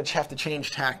to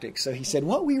change tactics. So he said,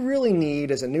 what we really need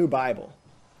is a new Bible.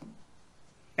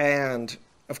 And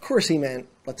of course he meant,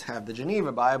 let's have the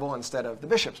Geneva Bible instead of the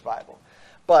Bishop's Bible.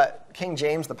 But King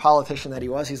James, the politician that he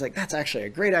was, he's like, that's actually a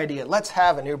great idea. Let's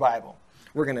have a new Bible.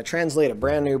 We're going to translate a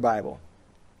brand new Bible.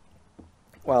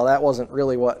 well, that wasn't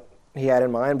really what he had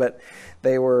in mind, but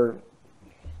they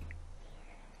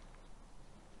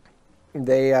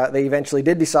eventually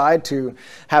did decide to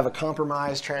have a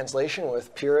compromise translation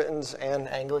with Puritans and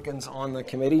Anglicans on the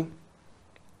committee.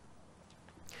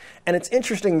 And it's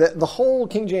interesting that the whole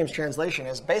King James translation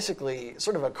is basically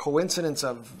sort of a coincidence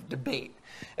of debate.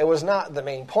 It was not the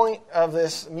main point of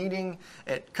this meeting.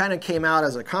 It kind of came out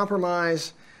as a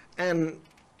compromise. And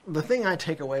the thing I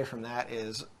take away from that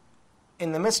is,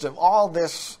 in the midst of all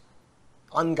this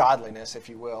ungodliness, if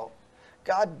you will,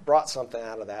 God brought something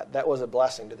out of that was a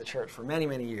blessing to the church for many,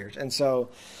 many years. And so,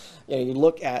 you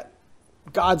look at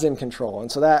God's in control.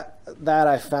 And so that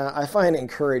I find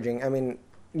encouraging. I mean,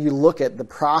 you look at the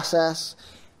process,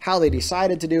 how they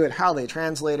decided to do it, how they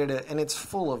translated it, and it's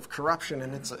full of corruption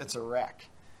and it's a wreck.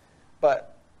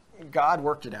 But God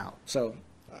worked it out. So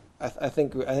I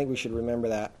think we should remember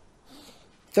that.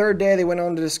 Third day, they went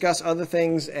on to discuss other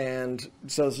things, and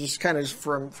so it's just kind of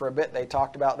for a bit they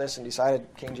talked about this and decided.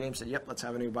 King James said, "Yep, let's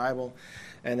have a new Bible,"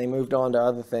 and they moved on to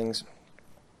other things.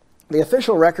 The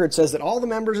official record says that all the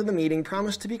members of the meeting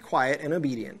promised to be quiet and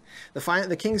obedient.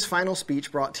 The king's final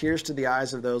speech brought tears to the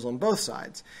eyes of those on both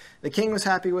sides. The king was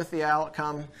happy with the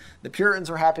outcome. The Puritans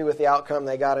were happy with the outcome.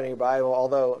 They got a new Bible,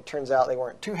 although it turns out they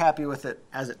weren't too happy with it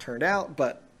as it turned out,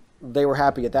 but they were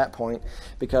happy at that point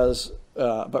because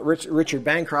but Richard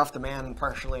Bancroft, the man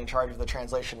partially in charge of the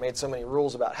translation, made so many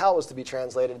rules about how it was to be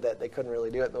translated that they couldn't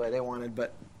really do it the way they wanted,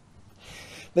 but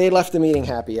they left the meeting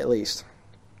happy at least.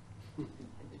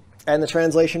 And the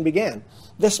translation began.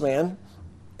 This man,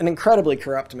 an incredibly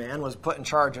corrupt man, was put in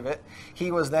charge of it.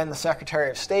 He was then the Secretary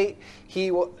of State.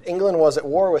 England was at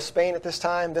war with Spain at this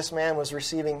time. This man was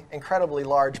receiving incredibly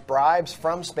large bribes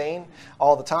from Spain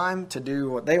all the time to do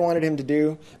what they wanted him to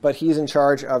do, but he's in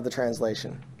charge of the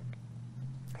translation.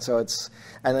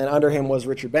 And then under him was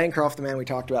Richard Bancroft, the man we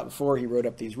talked about before. He wrote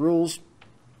up these rules.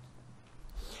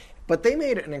 But they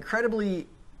made an incredibly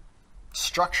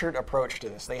structured approach to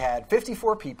this. They had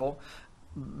 54 people,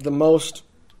 the most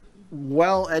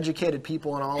well-educated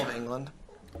people in all of England.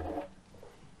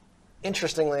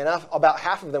 Interestingly enough, about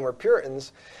half of them were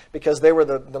Puritans because they were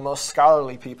the most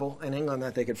scholarly people in England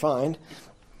that they could find.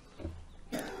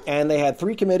 And they had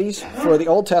 3 committees for the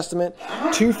Old Testament,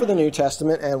 2 for the New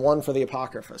Testament, and 1 for the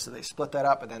Apocrypha. So they split that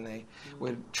up, and then they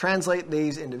would translate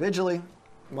these individually.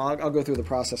 Well, I'll go through the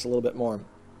process a little bit more.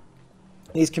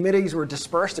 These committees were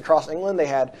dispersed across England. They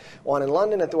had one in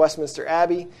London at the Westminster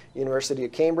Abbey, University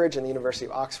of Cambridge, and the University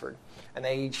of Oxford. And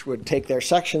they each would take their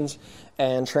sections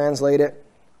and translate it.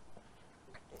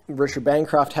 Richard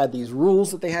Bancroft had these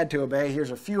rules that they had to obey.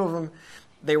 Here's a few of them.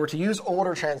 They were to use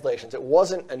older translations. It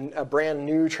wasn't a brand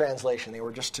new translation. It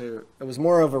was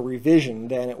more of a revision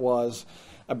than it was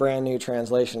a brand new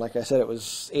translation. Like I said, it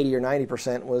was 80 or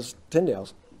 90% was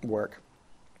Tyndale's work.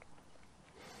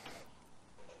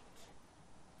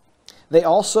 They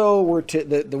also were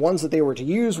the ones that they were to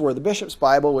use were the Bishop's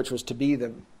Bible, which was to be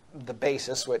the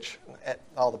basis, which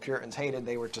all the Puritans hated.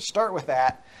 They were to start with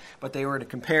that, but they were to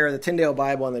compare the Tyndale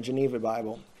Bible and the Geneva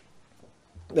Bible.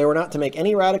 They were not to make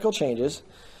any radical changes.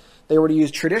 They were to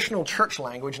use traditional church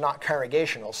language, not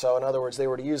congregational. So in other words, they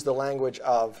were to use the language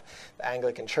of the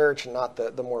Anglican Church and not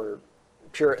the more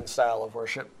Puritan style of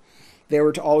worship. They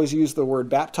were to always use the word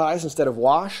baptize instead of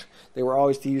wash. They were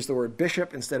always to use the word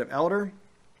bishop instead of elder.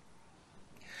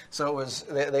 So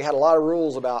they had a lot of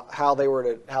rules about how they were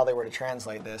to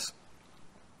translate this.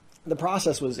 The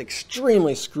process was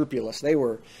extremely scrupulous. They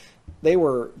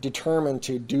were determined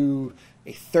to do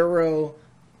a thorough,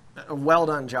 a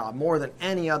well-done job, more than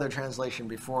any other translation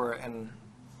before, and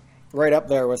right up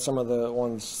there with some of the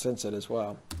ones since it as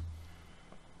well.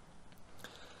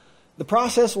 The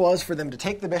process was for them to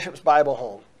take the Bishop's Bible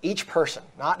home. Each person,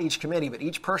 not each committee, but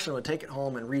each person would take it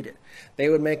home and read it. They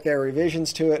would make their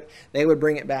revisions to it. They would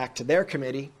bring it back to their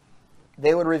committee.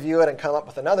 They would review it and come up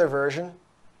with another version,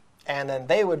 and then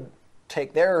they would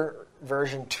take their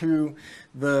version to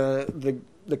the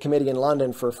committee in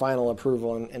London for final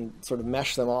approval and sort of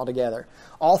mesh them all together.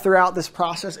 All throughout this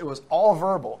process, it was all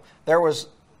verbal. There was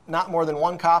not more than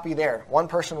one copy there. One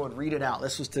person would read it out.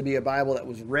 This was to be a Bible that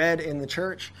was read in the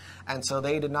church, and so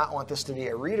they did not want this to be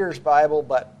a reader's Bible,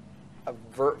 but a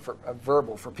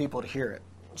verbal for people to hear it.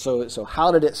 So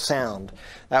how did it sound?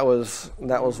 That was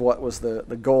what was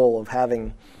the goal of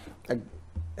having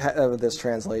this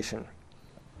translation.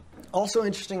 Also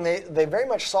interesting, they very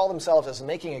much saw themselves as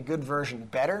making a good version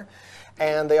better,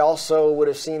 and they also would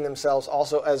have seen themselves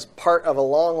also as part of a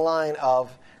long line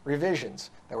of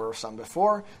revisions. There were some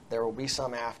before, there will be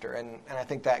some after, and I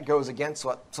think that goes against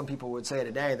what some people would say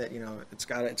today, that it's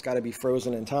got to be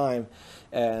frozen in time,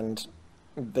 and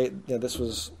this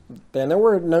was then. There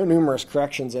were numerous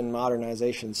corrections and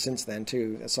modernizations since then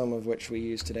too, some of which we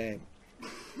use today.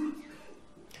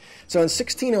 So in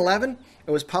 1611,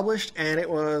 it was published, and it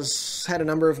had a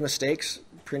number of mistakes,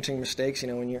 printing mistakes.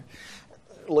 When you're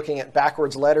looking at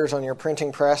backwards letters on your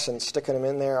printing press and sticking them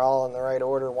in there all in the right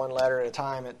order, one letter at a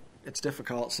time, it's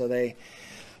difficult. So the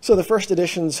first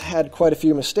editions had quite a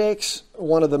few mistakes.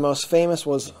 One of the most famous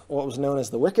was what was known as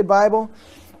the Wicked Bible.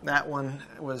 That one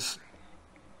was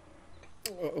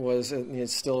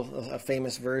it's still a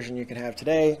famous version you can have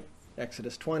today.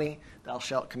 Exodus 20, thou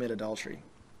shalt commit adultery.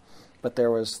 But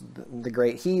there was the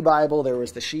Great He Bible, there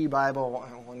was the She Bible,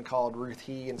 one called Ruth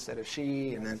He instead of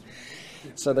She, and then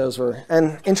so those were,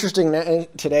 and interesting,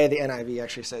 today the NIV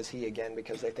actually says he again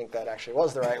because they think that actually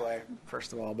was the right way,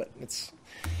 first of all, but it's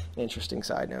an interesting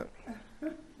side note. I'd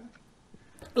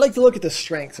like to look at the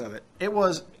strengths of it. It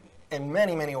was, in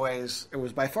many, many ways, it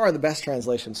was by far the best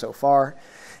translation so far.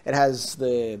 It has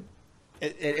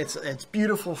it's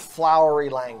beautiful, flowery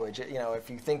language.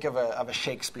 If you think of a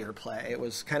Shakespeare play, it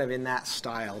was kind of in that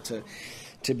style to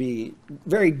be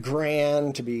very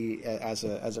grand, to be as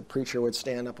a preacher would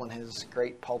stand up on his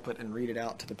great pulpit and read it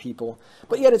out to the people.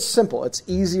 But yet it's simple. It's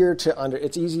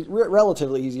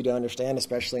relatively easy to understand,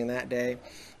 especially in that day.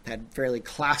 It had fairly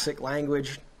classic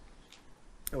language.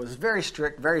 It was very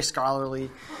strict, very scholarly,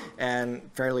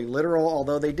 and fairly literal.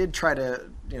 Although they did try to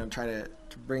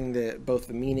bring both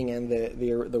the meaning and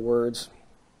the words.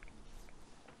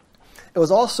 It was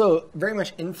also very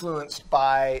much influenced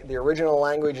by the original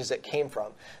languages it came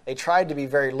from. They tried to be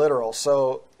very literal,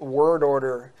 so word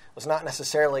order was not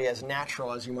necessarily as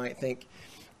natural as you might think.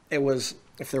 It was,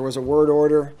 if there was a word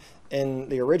order in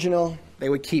the original, they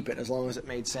would keep it as long as it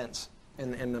made sense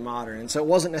in the modern. And so it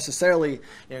wasn't necessarily,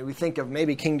 we think of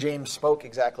maybe King James spoke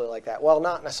exactly like that. Well,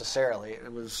 not necessarily.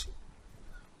 It was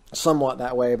somewhat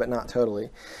that way, but not totally.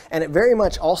 And it very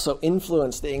much also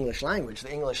influenced the English language.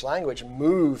 The English language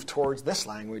moved towards this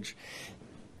language.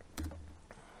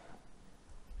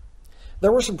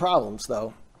 There were some problems,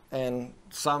 though, and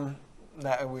some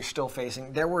that we're still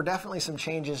facing. There were definitely some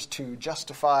changes to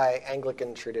justify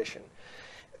Anglican tradition.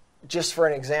 Just for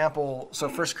an example, so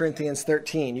 1 Corinthians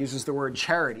 13 uses the word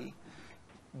charity.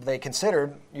 They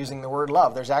considered using the word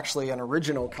love. There's actually an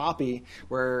original copy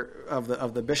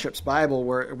of the bishop's Bible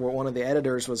where one of the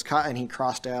editors was cut and he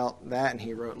crossed out that and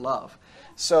he wrote love.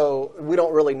 So we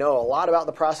don't really know a lot about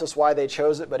the process, why they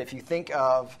chose it, but if you think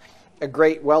of a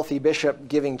great wealthy bishop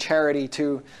giving charity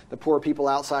to the poor people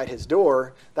outside his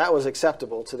door, that was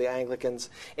acceptable to the Anglicans.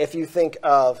 If you think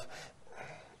of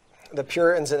the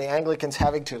Puritans and the Anglicans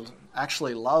having to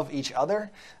actually love each other,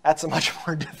 that's a much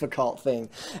more difficult thing.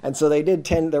 And so they did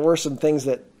there were some things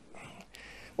that,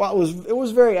 while it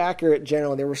was very accurate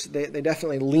generally, they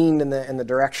definitely leaned in the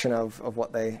direction of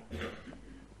what they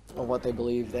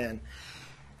believed then.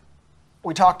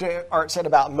 Art said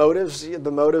about motives. The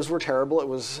motives were terrible. It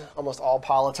was almost all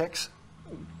politics.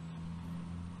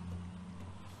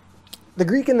 The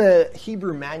Greek and the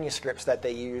Hebrew manuscripts that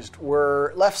they used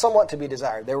were left somewhat to be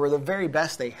desired. They were the very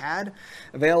best they had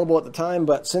available at the time,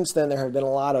 but since then there have been a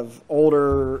lot of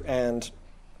older and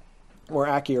more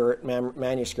accurate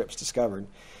manuscripts discovered.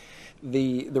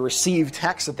 The received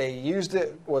text that they used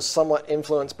was somewhat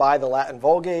influenced by the Latin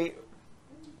Vulgate,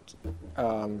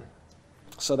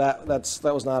 so that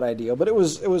was not ideal, but it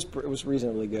was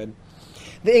reasonably good.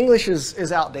 The English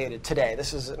is outdated today.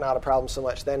 This is not a problem so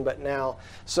much then, but now.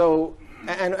 So,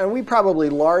 and we probably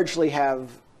largely have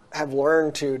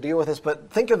learned to deal with this. But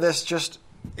think of this just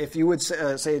if you would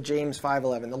say James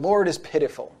 5:11, the Lord is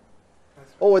pitiful.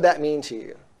 What would that mean to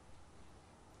you?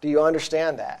 Do you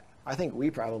understand that? I think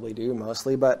we probably do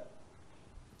mostly, but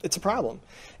it's a problem.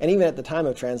 And even at the time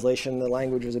of translation, the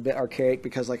language was a bit archaic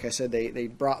because, like I said, they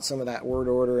brought some of that word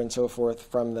order and so forth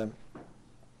from the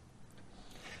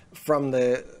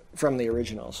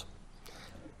originals.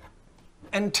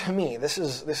 And to me, this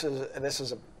is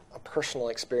a personal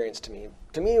experience to me.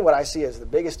 To me, what I see as the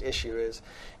biggest issue is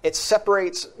it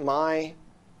separates my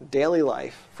daily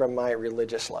life from my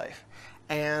religious life.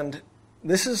 And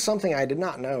this is something I did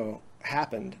not know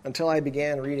happened until I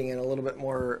began reading in a little bit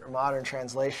more modern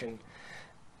translation.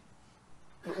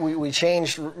 We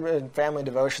changed family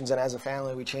devotions, and as a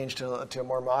family, we changed to a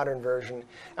more modern version.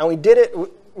 And we did it.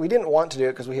 We didn't want to do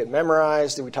it because we had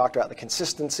memorized. We talked about the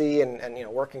consistency and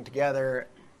working together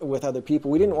with other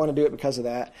people. We didn't want to do it because of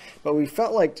that, but we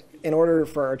felt like in order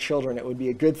for our children, it would be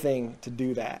a good thing to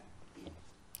do that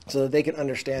so that they could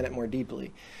understand it more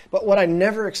deeply. But what I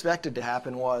never expected to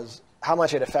happen was how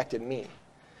much it affected me.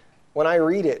 When I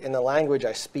read it in the language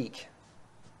I speak,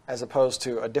 as opposed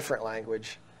to a different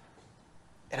language,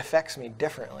 it affects me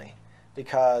differently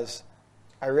because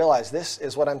I realize this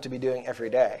is what I'm to be doing every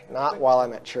day, not while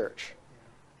I'm at church,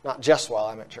 not just while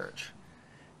I'm at church.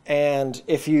 And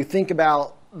if you think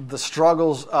about the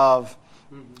struggles of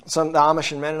some of the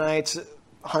Amish and Mennonites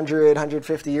 100,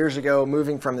 150 years ago,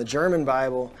 moving from the German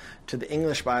Bible to the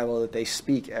English Bible that they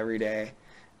speak every day,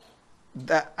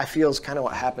 that I feel is kind of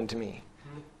what happened to me.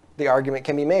 The argument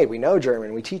can be made. We know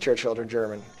German. We teach our children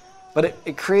German. But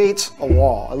it creates a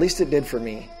wall, at least it did for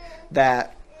me,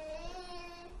 that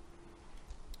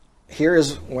here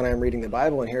is when I'm reading the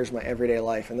Bible and here's my everyday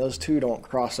life, and those two don't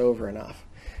cross over enough.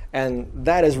 And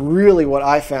that is really what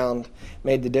I found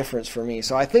made the difference for me.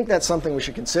 So I think that's something we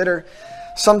should consider.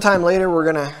 Sometime later we're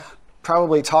going to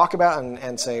probably talk about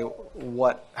and say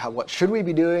what should we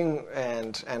be doing,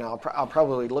 and I'll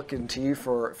probably look into you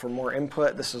for more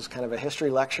input. This is kind of a history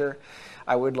lecture.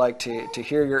 I would like to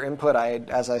hear your input.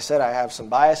 As I said, I have some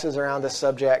biases around this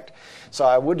subject, so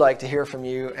I would like to hear from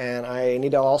you, and I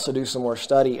need to also do some more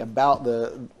study about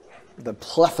the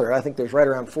plethora. I think there's right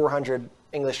around 400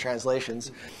 English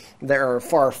translations. There are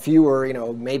far fewer,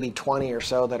 maybe 20 or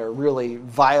so that are really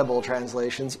viable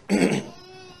translations,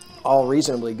 all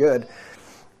reasonably good.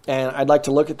 And I'd like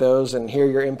to look at those and hear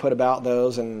your input about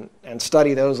those and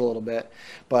study those a little bit.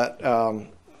 But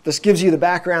this gives you the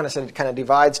background. I said it kind of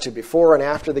divides to before and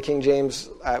after the King James.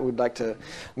 I would like to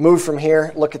move from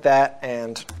here, look at that,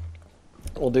 and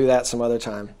we'll do that some other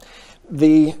time.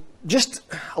 Just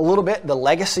a little bit, the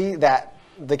legacy that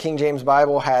the King James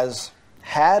Bible has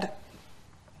had.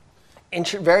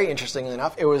 Very interestingly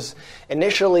enough, it was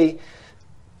initially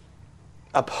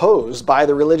opposed by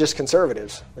the religious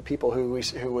conservatives, the people who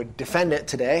would defend it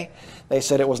today. They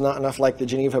said it was not enough like the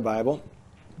Geneva Bible.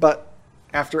 But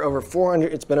after over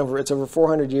 400, it's over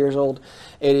 400 years old.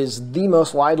 It is the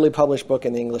most widely published book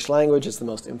in the English language. It's the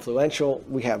most influential.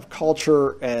 We have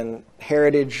culture and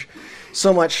heritage.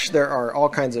 So much, there are all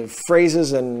kinds of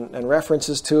phrases and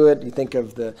references to it. You think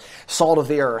of the salt of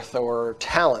the earth or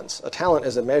talents. A talent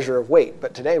is a measure of weight,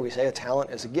 but today we say a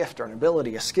talent is a gift or an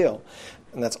ability, a skill.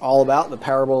 And that's all about the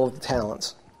parable of the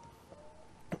talents.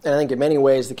 And I think in many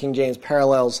ways the King James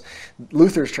parallels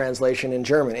Luther's translation in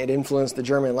German. It influenced the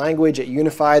German language. It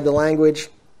unified the language.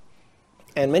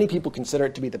 And many people consider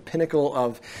it to be the pinnacle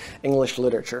of English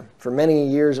literature. For many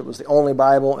years it was the only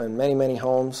Bible in many, many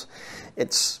homes.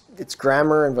 Its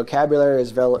grammar and vocabulary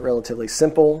is relatively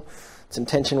simple. Its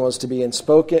intention was to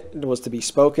be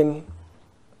spoken.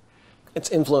 It's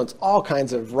influenced all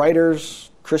kinds of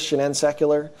writers, Christian and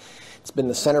secular. It's been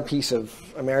the centerpiece of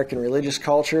American religious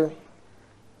culture.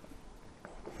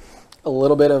 A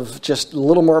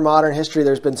little more modern history.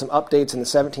 There's been some updates in the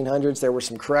 1700s. There were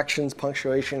some corrections,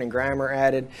 punctuation, and grammar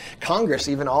added. Congress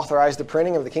even authorized the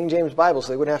printing of the King James Bible,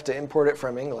 so they wouldn't have to import it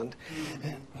from England.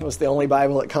 It was the only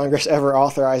Bible that Congress ever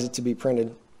authorized it to be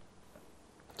printed.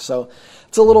 So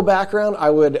it's a little background. I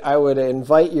would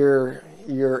invite your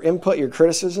input, your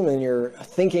criticism, and your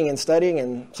thinking and studying,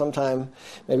 and sometime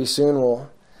maybe soon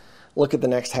we'll look at the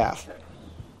next half.